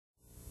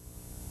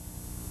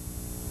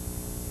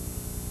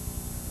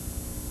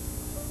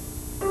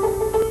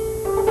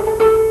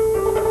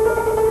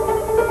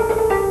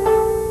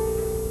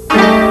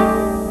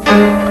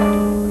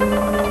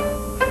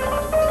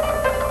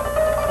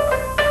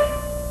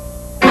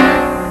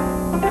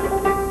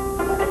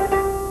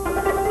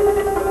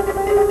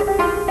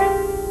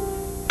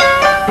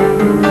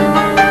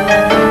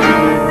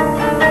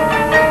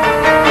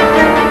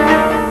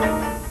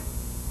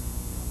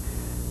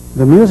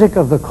The music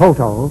of the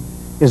koto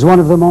is one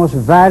of the most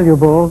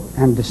valuable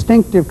and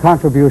distinctive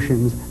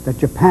contributions that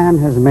Japan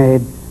has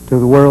made to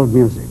the world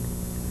music.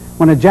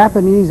 When a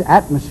Japanese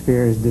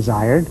atmosphere is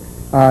desired,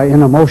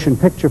 in a motion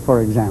picture,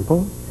 for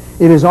example,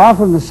 it is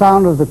often the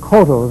sound of the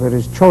koto that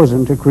is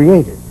chosen to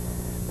create it,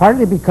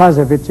 partly because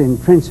of its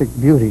intrinsic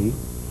beauty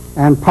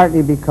and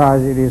partly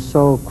because it is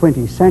so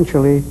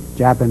quintessentially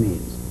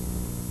Japanese.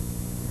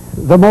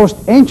 The most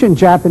ancient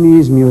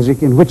Japanese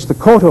music in which the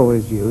koto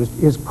is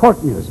used is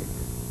court music,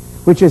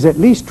 which is at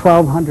least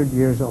 1,200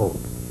 years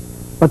old.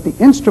 But the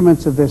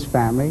instruments of this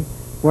family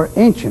were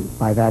ancient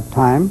by that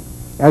time,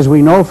 as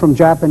we know from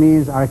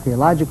Japanese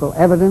archaeological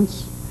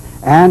evidence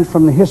and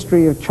from the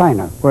history of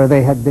China, where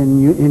they had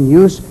been in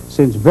use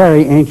since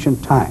very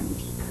ancient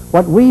times.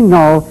 What we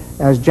know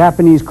as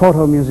Japanese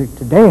koto music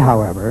today,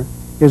 however,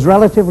 is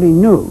relatively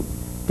new,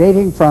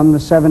 dating from the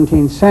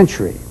 17th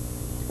century.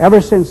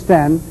 Ever since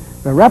then,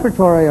 the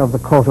repertoire of the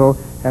koto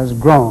has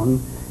grown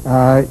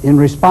in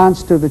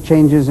response to the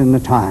changes in the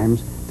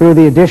times through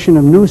the addition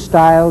of new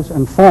styles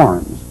and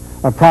forms,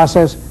 a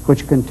process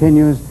which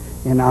continues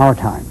in our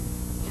time.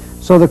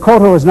 So the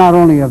koto is not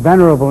only a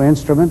venerable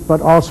instrument, but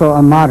also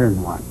a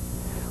modern one.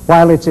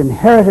 While its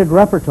inherited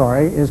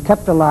repertoire is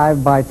kept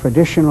alive by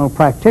traditional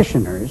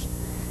practitioners,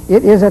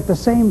 it is at the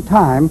same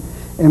time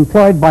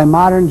employed by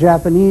modern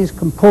Japanese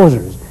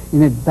composers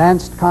in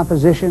advanced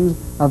compositions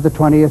of the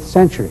 20th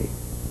century.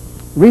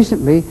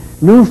 Recently,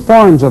 new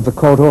forms of the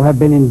koto have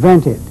been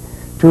invented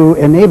to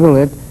enable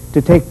it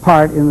to take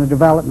part in the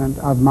development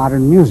of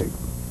modern music.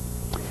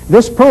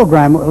 This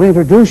program will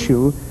introduce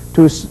you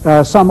to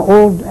some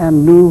old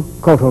and new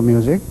koto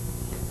music,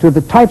 to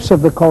the types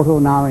of the koto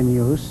now in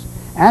use,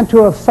 and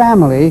to a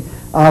family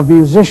of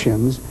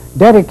musicians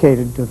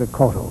dedicated to the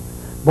koto,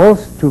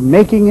 both to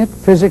making it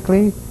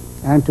physically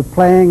and to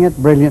playing it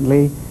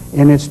brilliantly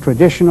in its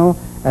traditional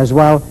as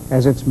well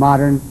as its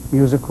modern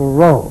musical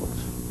roles.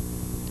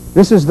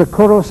 This is the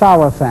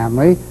Kurosawa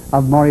family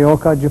of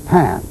Morioka,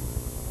 Japan.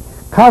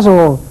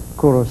 Kazuo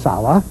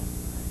Kurosawa,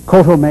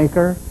 koto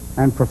maker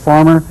and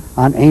performer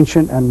on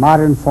ancient and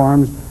modern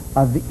forms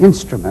of the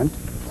instrument,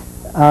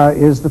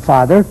 is the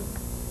father.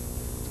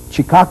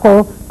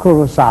 Chikako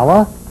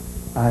Kurosawa,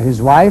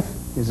 his wife,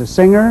 is a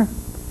singer,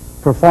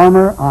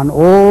 performer on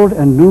old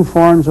and new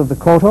forms of the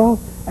koto,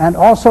 and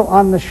also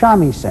on the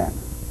shamisen,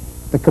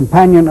 the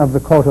companion of the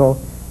koto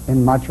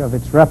in much of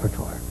its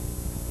repertoire.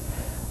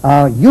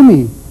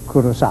 Yumi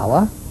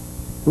Kurosawa,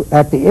 who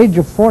at the age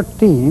of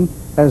 14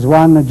 has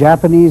won the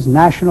Japanese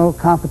national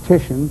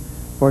competition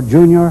for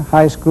junior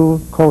high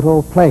school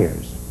koto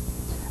players.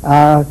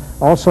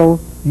 Also,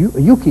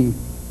 Yuki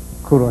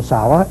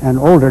Kurosawa, an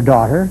older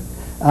daughter,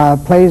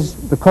 plays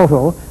the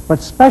koto,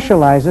 but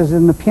specializes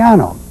in the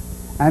piano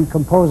and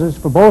composes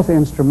for both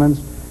instruments,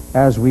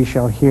 as we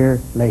shall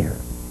hear later.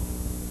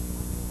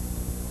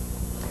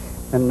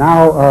 And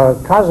now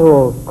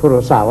Kazuo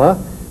Kurosawa,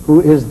 who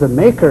is the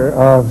maker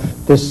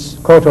of this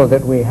koto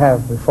that we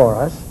have before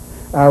us,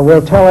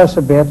 will tell us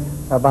a bit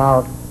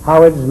about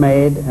how it is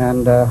made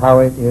and how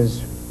it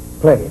is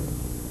played.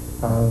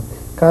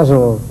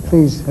 Kazuo,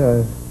 please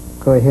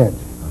go ahead.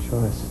 Show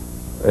us.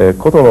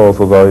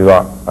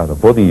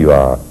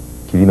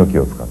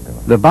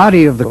 The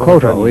body of the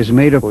koto is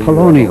made of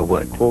paulownia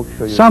wood.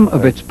 Some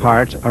of its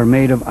parts are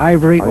made of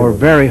ivory or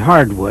very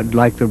hard wood,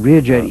 like the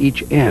ridge at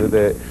each end.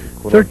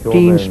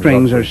 13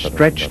 strings are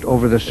stretched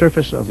over the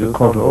surface of the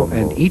koto,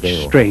 and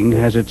each string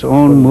has its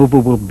own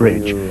movable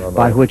bridge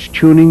by which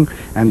tuning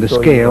and the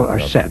scale are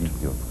set.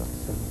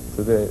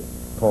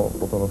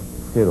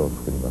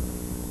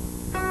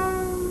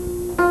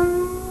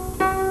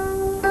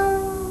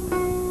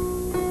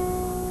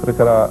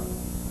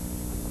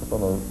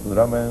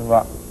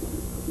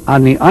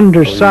 On the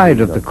underside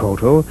of the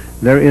koto,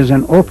 there is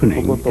an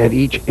opening at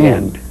each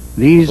end.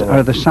 These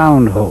are the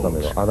sound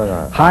holes.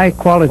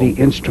 High-quality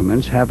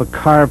instruments have a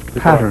carved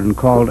pattern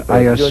called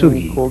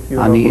ayasugi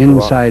on the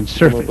inside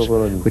surface,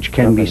 which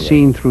can be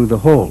seen through the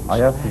holes.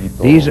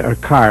 These are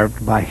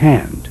carved by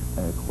hand.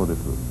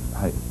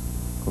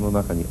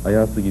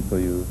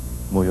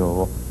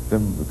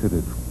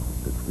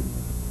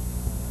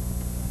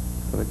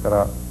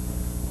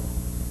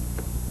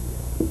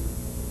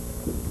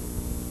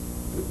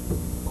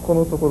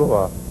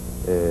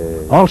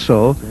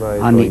 Also,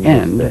 on the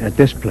end, at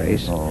this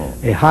place,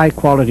 a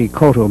high-quality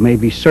koto may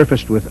be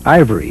surfaced with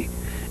ivory,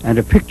 and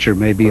a picture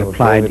may be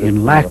applied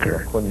in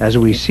lacquer, as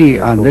we see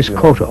on this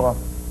koto.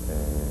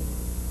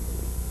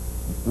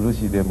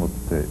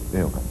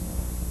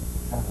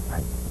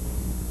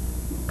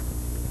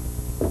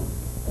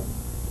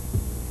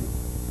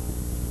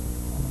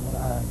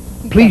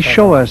 Please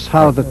show us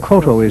how the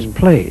koto is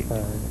played.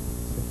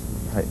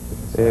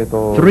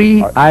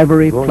 3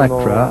 ivory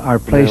plectra are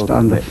placed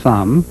on the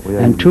thumb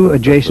and 2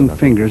 adjacent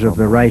fingers of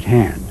the right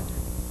hand.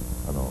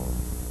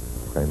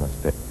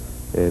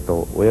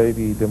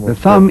 The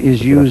thumb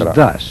is used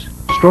thus,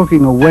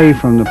 stroking away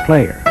from the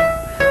player.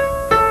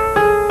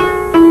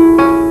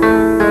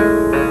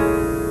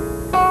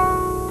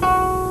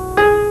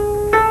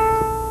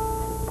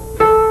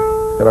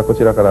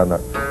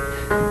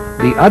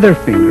 The other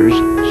fingers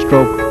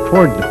stroke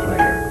toward the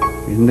player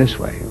in this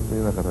way. とい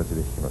うような形で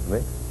弾きます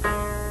ね。と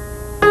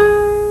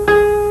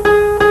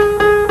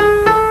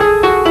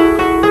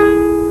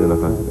いうような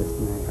感じです。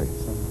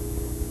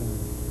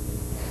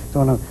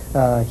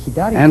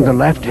And the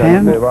left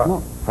hand?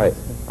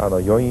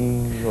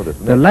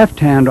 The left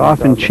hand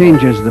often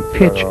changes the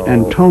pitch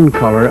and tone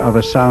color of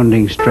a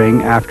sounding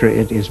string after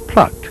it is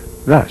plucked,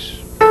 thus.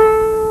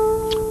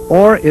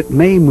 Or it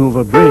may move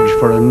a bridge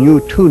for a new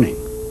tuning.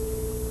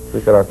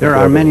 There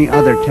are many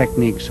other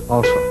techniques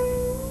also.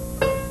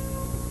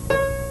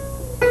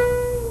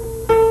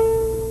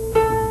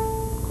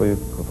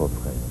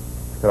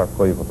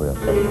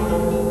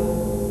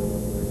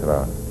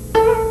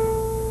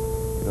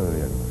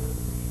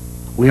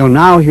 We'll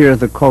now hear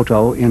the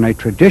koto in a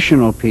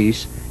traditional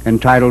piece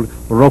entitled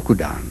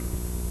Rokudan.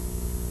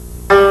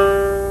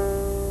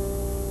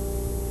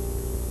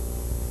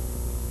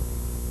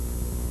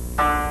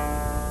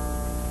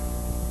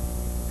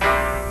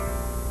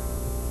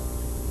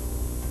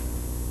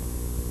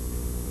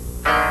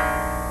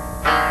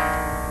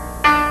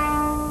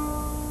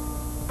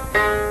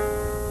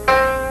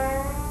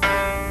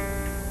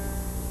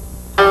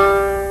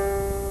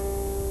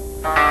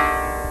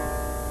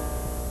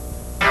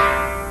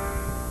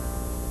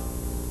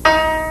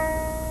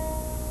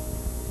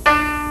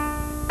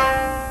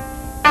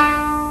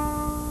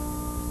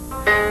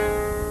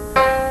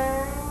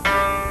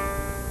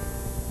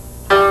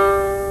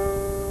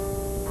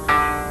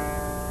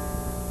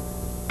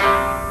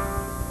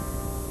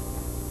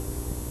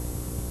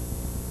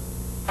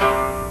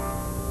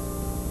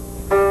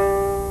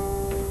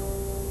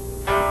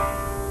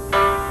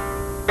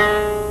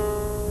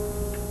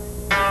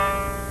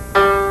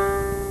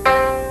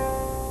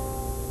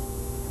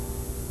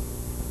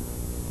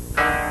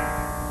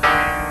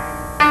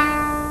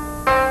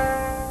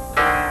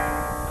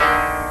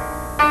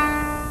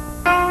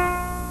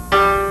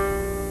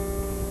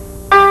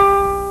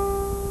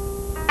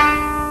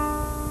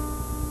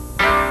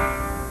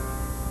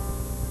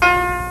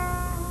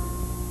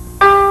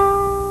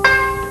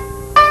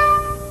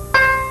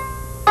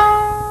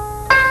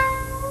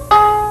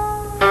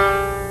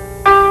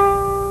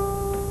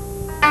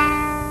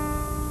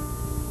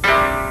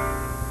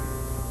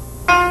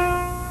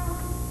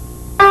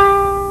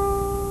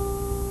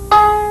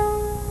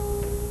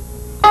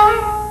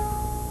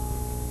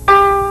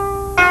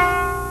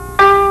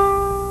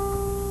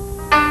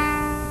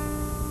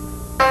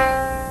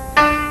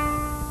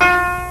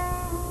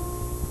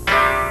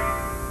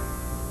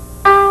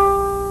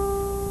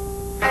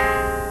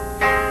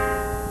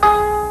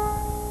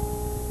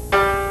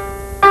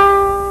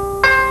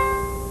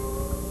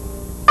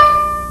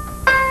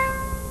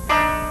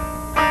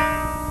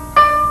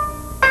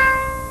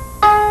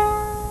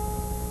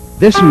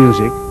 This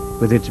music,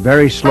 with its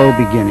very slow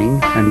beginning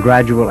and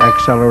gradual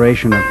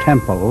acceleration of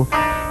tempo,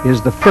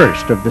 is the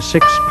first of the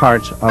 6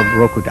 parts of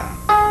Rokudan,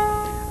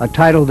 a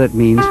title that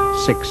means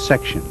 6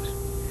 sections.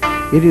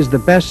 It is the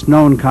best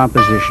known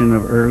composition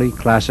of early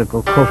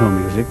classical koto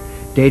music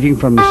dating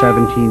from the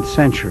 17th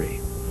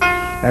century.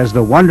 As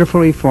the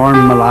wonderfully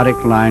formed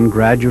melodic line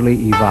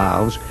gradually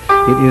evolves,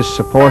 it is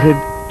supported,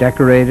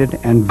 decorated,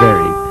 and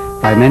varied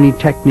by many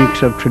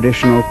techniques of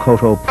traditional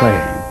koto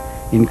playing,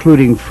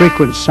 including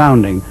frequent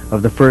sounding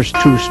of the first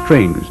 2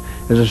 strings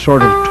as a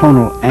sort of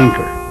tonal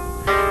anchor,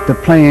 the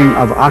playing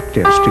of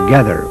octaves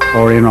together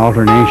or in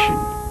alternation,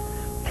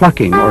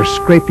 plucking or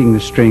scraping the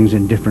strings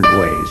in different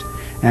ways,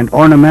 and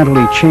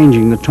ornamentally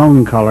changing the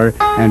tone color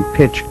and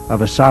pitch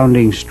of a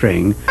sounding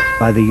string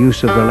by the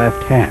use of the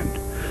left hand.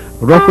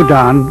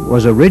 Rokudan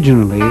was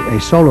originally a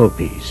solo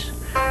piece,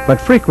 but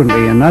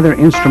frequently another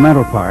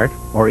instrumental part,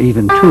 or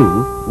even 2,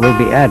 will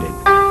be added.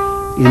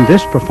 In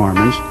this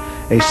performance,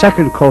 a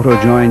second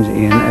koto joins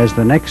in as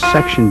the next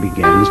section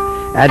begins,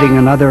 adding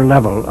another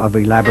level of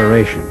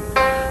elaboration.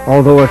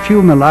 Although a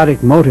few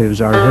melodic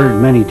motives are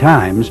heard many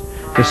times,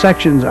 the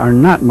sections are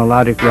not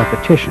melodic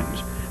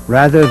repetitions.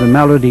 Rather, the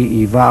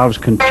melody evolves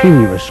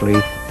continuously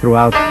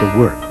throughout the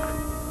work.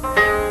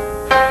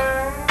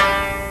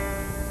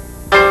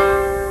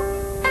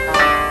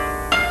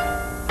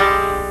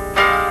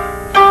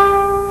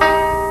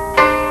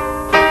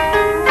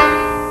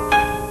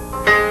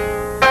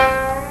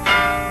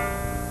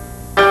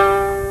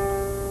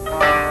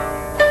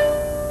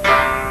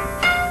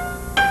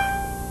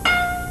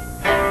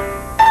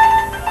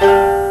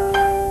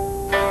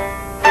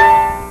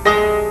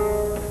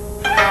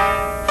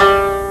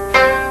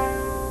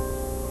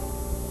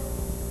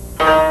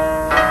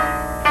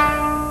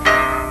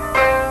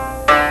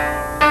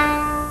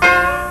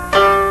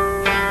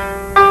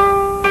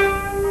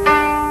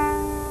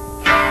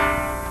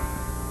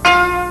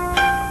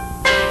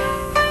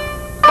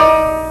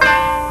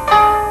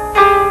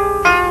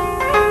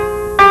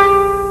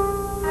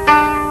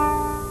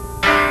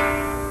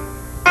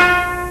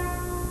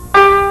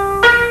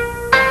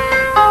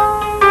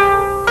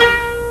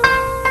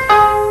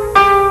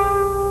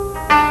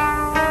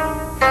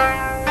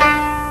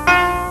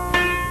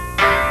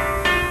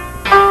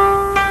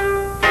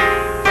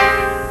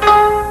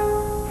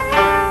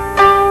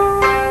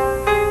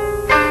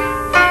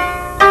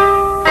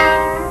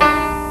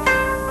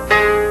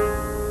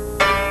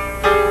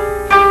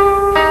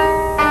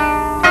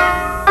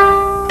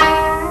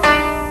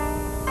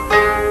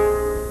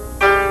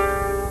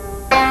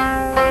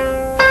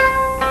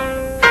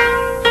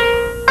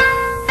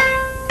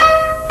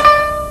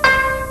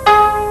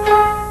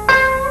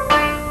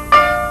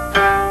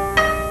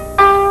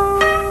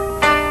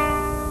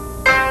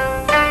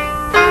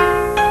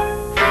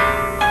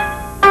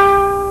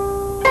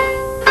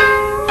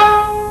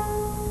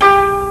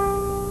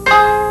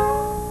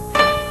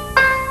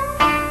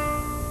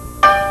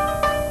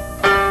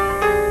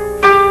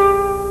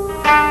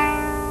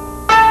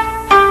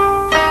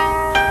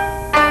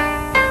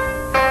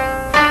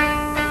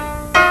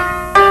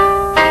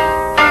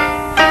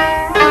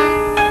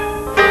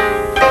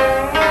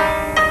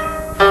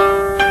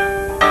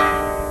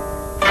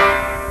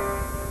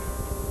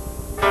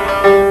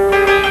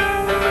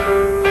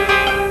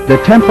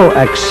 The tempo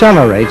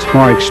accelerates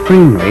more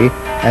extremely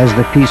as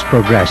the piece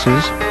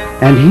progresses,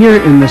 and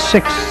here in the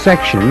sixth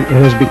section it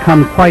has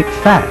become quite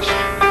fast.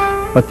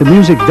 But the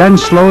music then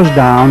slows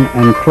down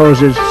and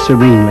closes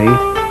serenely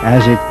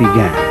as it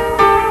began.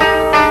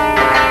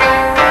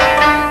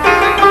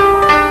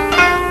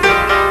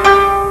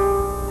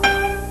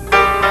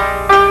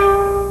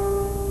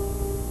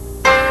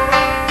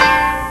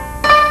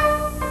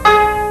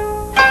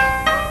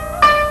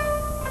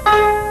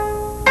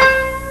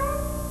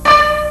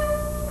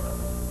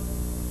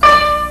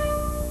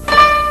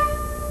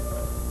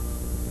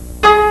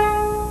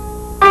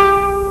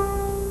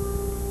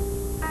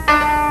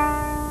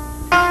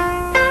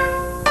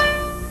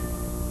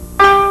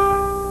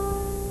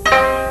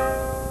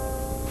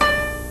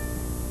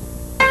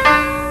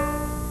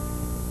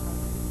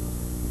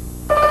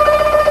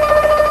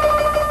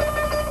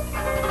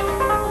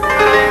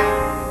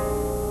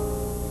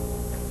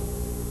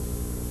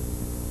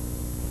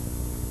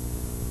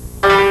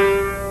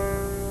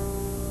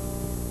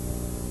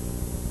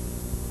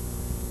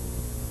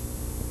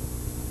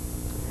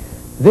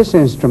 This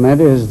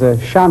instrument is the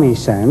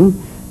shamisen,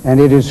 and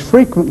it is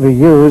frequently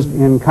used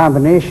in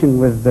combination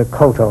with the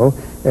koto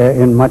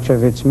in much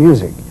of its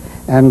music.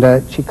 And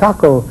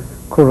Chikako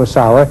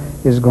Kurosawa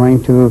is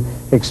going to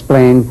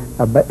explain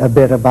a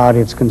bit about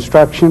its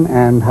construction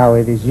and how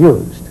it is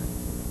used.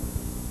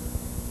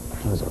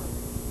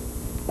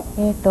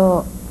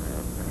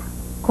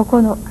 こ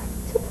この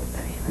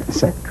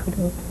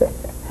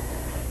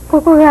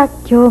ここが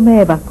共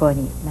鳴箱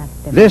になっ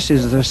てます。This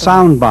is the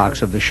sound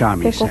box of the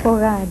shamisen.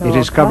 It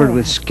is covered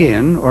with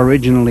skin,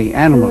 originally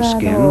animal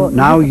skin,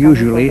 now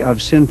usually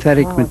of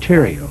synthetic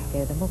material.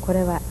 こ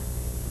れは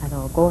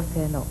合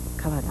成の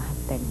皮が貼っ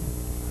てありま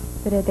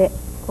す。それで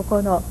こ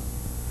この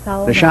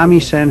The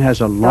shamisen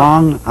has a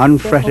long,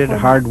 unfretted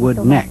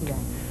hardwood neck.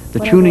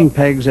 The tuning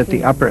pegs at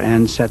the upper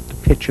end set the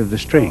pitch of the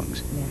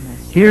strings.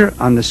 Here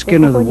on the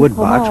skin of the wood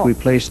box we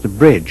place the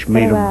bridge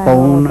made of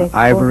bone,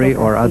 ivory,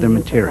 or other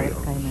material.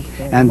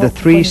 And the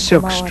 3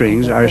 silk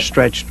strings are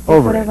stretched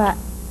over it.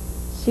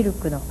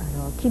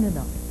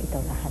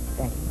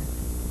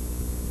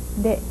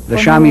 The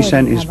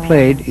shamisen is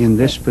played in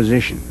this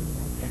position.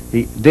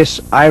 This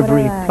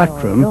ivory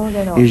plectrum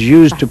is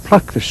used to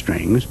pluck the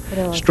strings,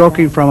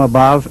 stroking from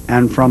above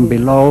and from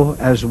below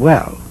as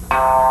well.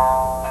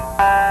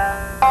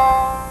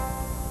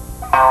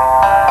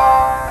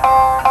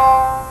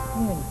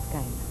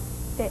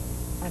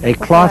 A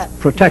cloth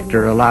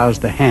protector allows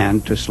the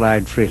hand to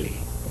slide freely.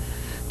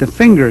 The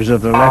fingers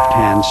of the left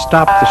hand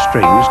stop the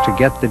strings to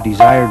get the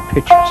desired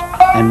pitches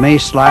and may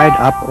slide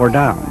up or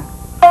down.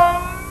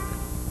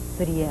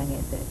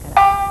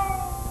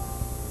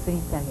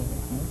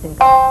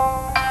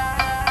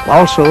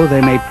 Also,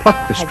 they may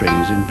pluck the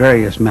strings in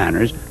various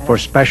manners for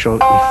special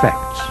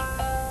effects.